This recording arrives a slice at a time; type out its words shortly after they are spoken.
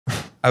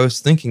I was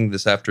thinking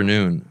this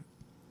afternoon,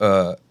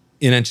 in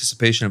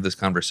anticipation of this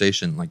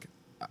conversation, like,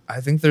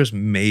 I think there's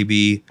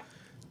maybe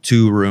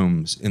 2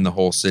 rooms in the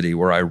whole city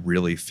where I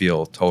really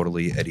feel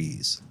totally at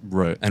ease.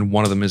 Right. And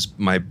one of them is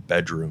my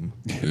bedroom.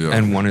 Yeah.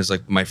 And one is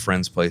like my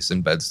friend's place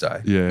in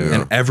Bed-Stuy. Yeah.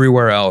 And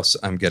everywhere else,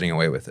 I'm getting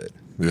away with it.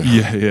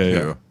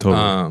 Yeah.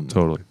 Totally.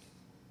 Totally.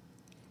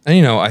 And,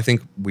 you know, I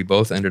think we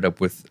both ended up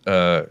with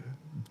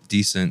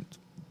decent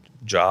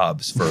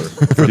jobs for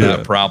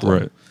that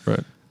problem.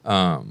 Right.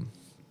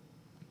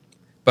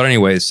 But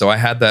anyways, so I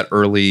had that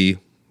early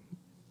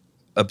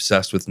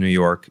obsessed with New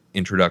York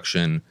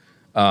introduction.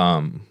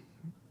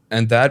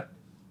 And that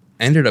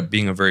ended up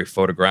being a very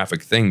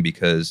photographic thing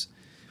because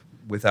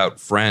without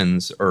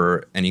friends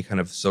or any kind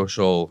of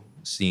social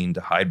scene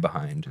to hide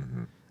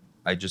behind,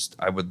 I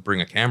would bring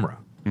a camera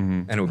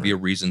and it would be a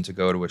reason to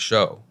go to a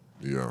show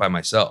by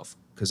myself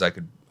because I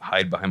could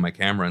hide behind my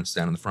camera and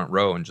stand in the front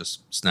row and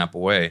just snap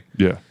away.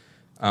 Yeah.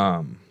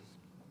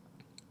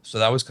 So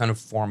that was kind of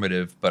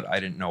formative, but I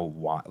didn't know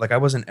why. Like I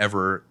wasn't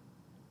ever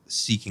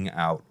seeking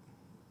out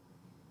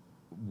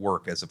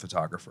work as a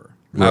photographer.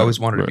 I always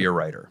wanted to be a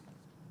writer.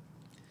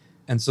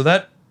 And so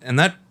that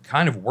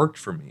kind of worked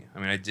for me. I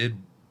mean,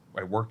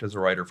 I worked as a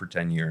writer for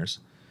 10 years.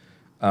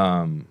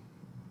 And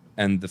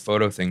the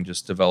photo thing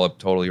just developed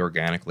totally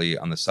organically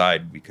on the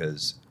side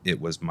because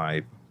it was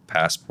my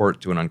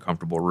passport to an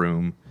uncomfortable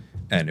room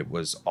and it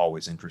was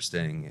always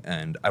interesting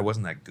and I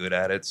wasn't that good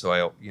at it. So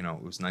it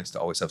was nice to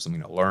always have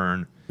something to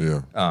learn.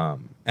 Yeah.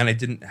 And I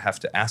didn't have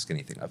to ask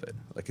anything of it.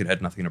 Like it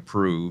had nothing to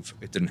prove.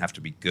 It didn't have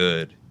to be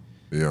good.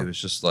 Yeah. It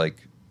was just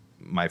like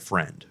my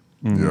friend.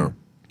 Yeah.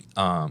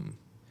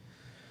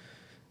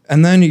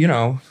 And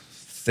then,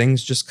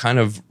 things just kind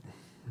of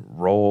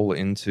roll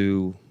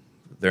into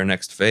their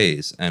next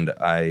phase. And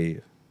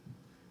the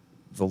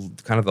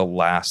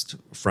last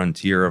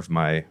frontier of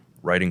my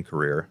writing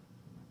career,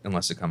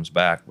 unless it comes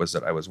back, was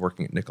that I was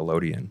working at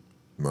Nickelodeon.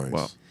 Nice.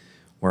 Wow.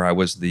 Where I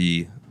was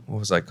what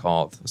was I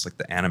called? It was like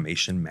the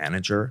animation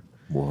manager.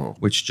 Whoa.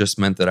 Which just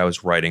meant that I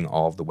was writing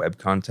all of the web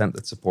content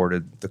that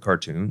supported the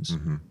cartoons.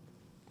 Mm-hmm.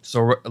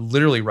 So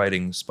literally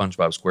writing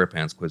SpongeBob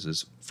SquarePants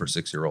quizzes for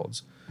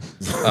 6-year-olds.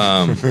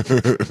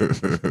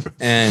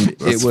 And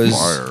That's it was,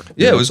 fire.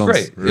 it was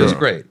great. Yeah. It was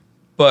great.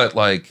 But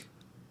like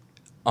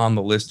on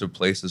the list of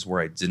places where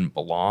I didn't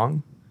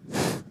belong,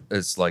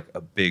 it's like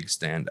a big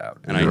standout.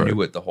 And I knew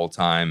it the whole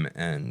time.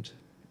 And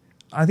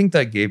I think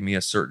that gave me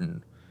a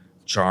certain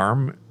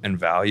charm and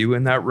value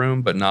in that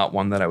room, but not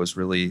one that I was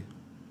really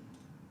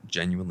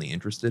genuinely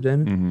interested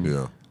in. Mm-hmm.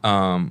 Yeah.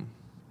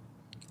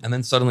 And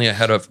then suddenly I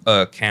had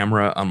a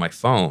camera on my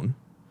phone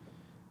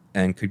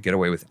and could get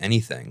away with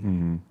anything.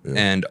 Mm-hmm.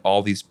 Yeah. And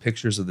all these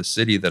pictures of the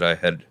city that I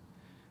had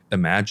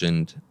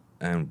imagined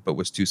but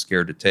was too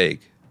scared to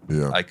take,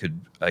 Yeah. I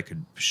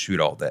could shoot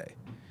all day.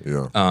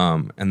 Yeah.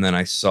 And then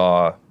I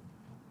saw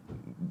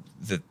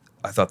that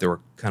I thought they were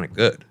kind of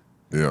good.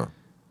 Yeah.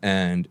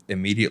 And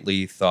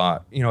immediately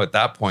thought, at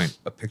that point,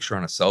 a picture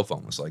on a cell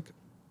phone was like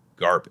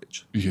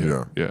garbage.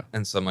 Yeah. Yeah.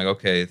 And so I'm like,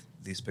 okay,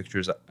 these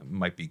pictures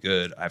might be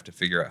good. I have to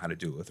figure out how to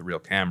do it with a real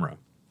camera.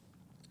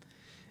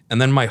 And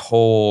then my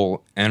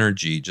whole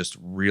energy just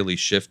really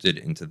shifted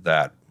into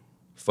that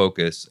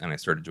focus. And I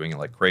started doing it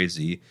like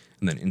crazy.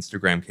 And then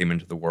Instagram came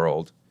into the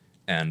world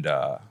and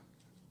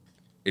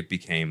it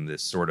became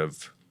this sort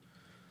of,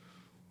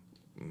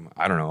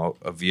 I don't know,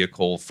 a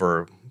vehicle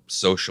for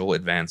social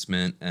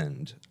advancement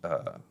and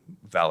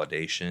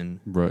validation.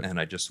 Right. And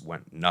I just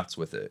went nuts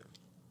with it.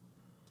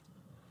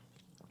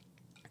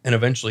 And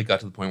eventually got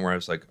to the point where I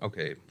was like,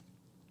 okay,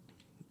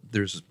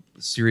 there's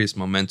serious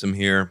momentum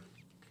here.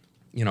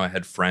 I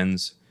had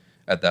friends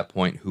at that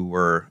point who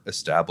were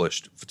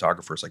established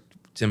photographers, like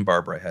Tim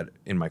Barber I had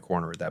in my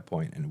corner at that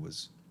point. And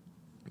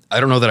I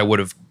don't know that I would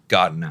have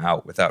gotten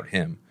out without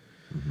him.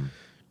 Mm-hmm.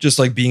 Just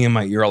like being in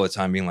my ear all the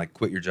time, being like,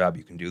 quit your job,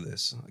 you can do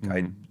this.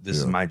 Like this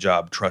is my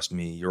job, trust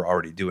me, you're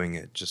already doing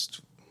it.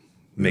 Just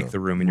make the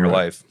room in your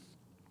life.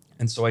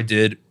 And so I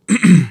did.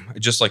 I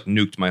just like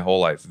nuked my whole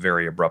life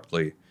very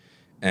abruptly.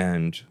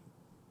 And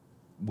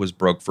was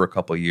broke for a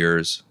couple of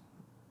years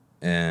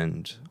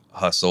and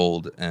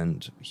hustled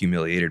and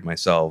humiliated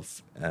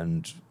myself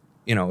and,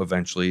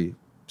 eventually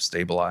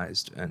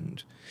stabilized.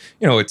 And,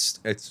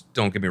 it's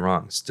don't get me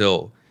wrong,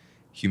 still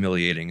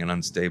humiliating and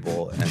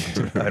unstable.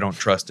 And I don't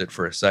trust it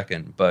for a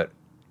second, but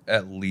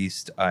at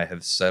least I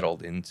have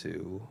settled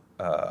into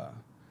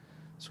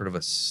sort of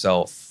a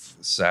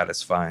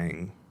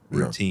self-satisfying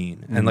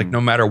routine. And like, no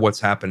matter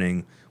what's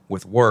happening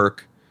with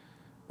work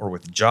or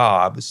with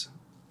jobs,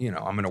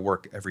 I'm going to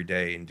work every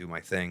day and do my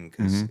thing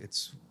because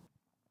it's...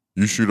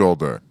 You shoot all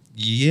day.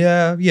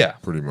 Yeah.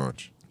 Pretty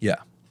much.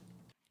 Yeah.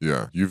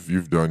 Yeah.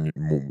 You've done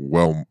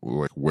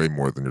like way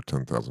more than your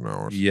 10,000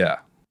 hours. Yeah.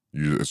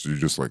 You're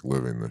just like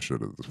living this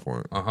shit at this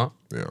point. Uh-huh.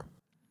 Yeah.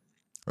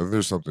 I think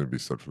there's something to be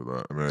said for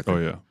that. I mean, I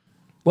think,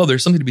 Well,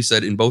 there's something to be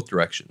said in both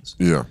directions.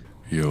 Yeah.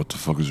 Yo, what the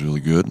fuck is really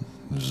good?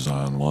 This is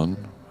Ion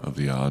 1 of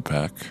the Ion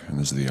Pack, and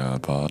this is the Ion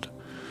Pod.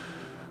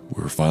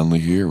 We're finally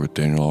here with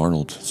Daniel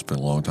Arnold. It's been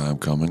a long time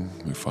coming.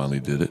 We finally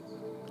did it.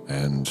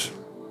 And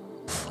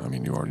I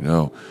mean, you already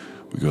know.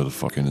 We go to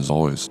fucking as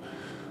always.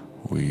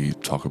 We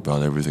talk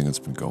about everything that's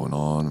been going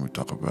on. We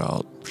talk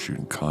about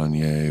shooting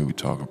Kanye. We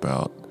talk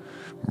about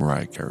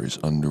Mariah Carey's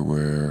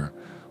underwear.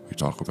 We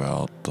talk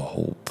about the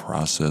whole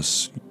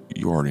process.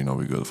 You already know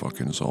we go to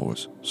fucking as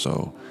always.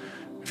 So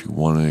if you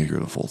want to hear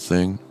the full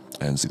thing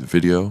and see the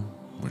video,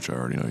 which I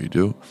already know you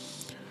do,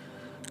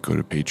 go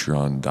to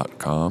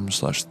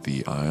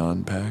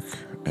patreon.com/theionpack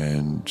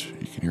and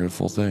you can hear the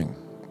full thing.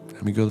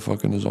 And we go to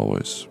fucking as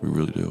always. We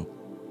really do.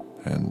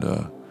 And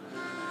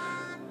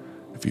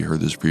if you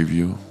heard this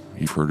preview,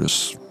 you've heard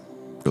us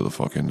go to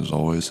fucking as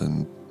always,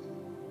 and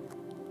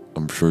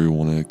I'm sure you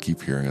want to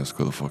keep hearing us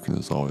go to fucking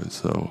as always.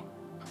 So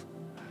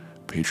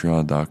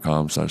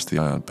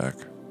patreon.com/theionpack.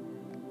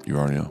 You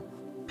already know.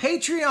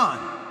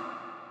 Patreon.